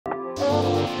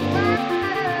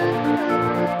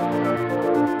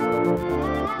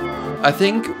I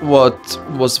think what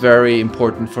was very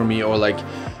important for me, or like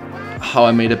how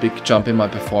I made a big jump in my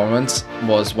performance,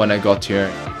 was when I got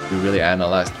here, we really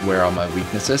analyzed where are my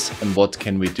weaknesses and what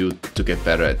can we do to get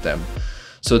better at them.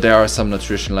 So there are some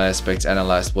nutritional aspects,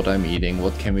 analyzed what I'm eating,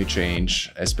 what can we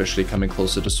change, especially coming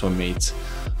closer to swim meets.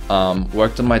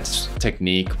 Worked on my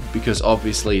technique, because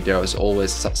obviously there is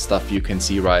always stuff you can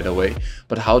see right away,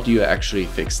 but how do you actually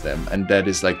fix them? And that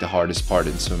is like the hardest part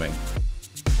in swimming.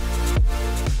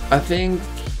 I think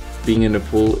being in the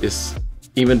pool is,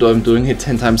 even though I'm doing it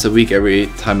 10 times a week, every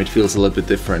time it feels a little bit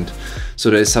different. So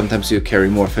there's sometimes you carry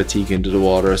more fatigue into the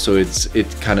water, so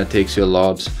it kind of takes you a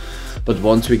lot. But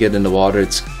once we get in the water,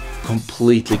 it's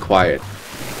completely quiet.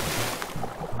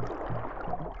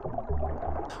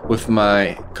 With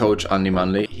my coach, Andy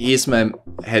Manley, he is my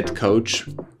head coach,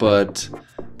 but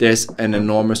there's an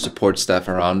enormous support staff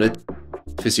around it.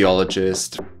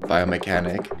 Physiologist,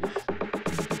 biomechanic.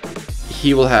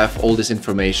 He will have all this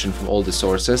information from all the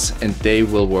sources, and they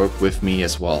will work with me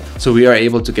as well. So we are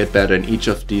able to get better in each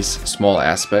of these small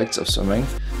aspects of swimming.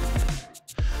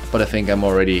 But I think I'm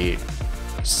already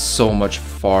so much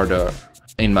farther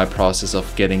in my process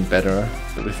of getting better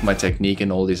with my technique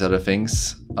and all these other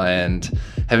things. And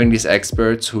having these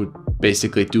experts who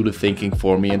basically do the thinking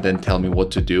for me and then tell me what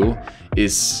to do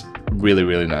is really,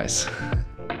 really nice.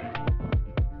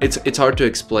 It's hard to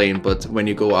explain, but when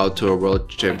you go out to a World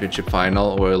Championship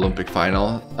final or Olympic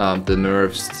final, the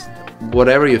nerves,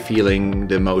 whatever you're feeling,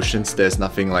 the emotions, there's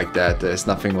nothing like that. There's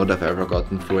nothing what I've ever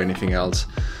gotten through anything else.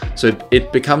 So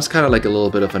it becomes kind of like a little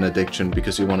bit of an addiction,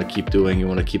 because you want to keep doing, you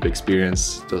want to keep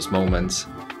experience those moments.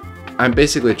 I'm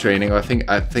basically training, or I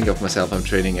think of myself, I'm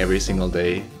training every single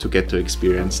day to get to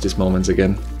experience these moments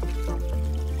again.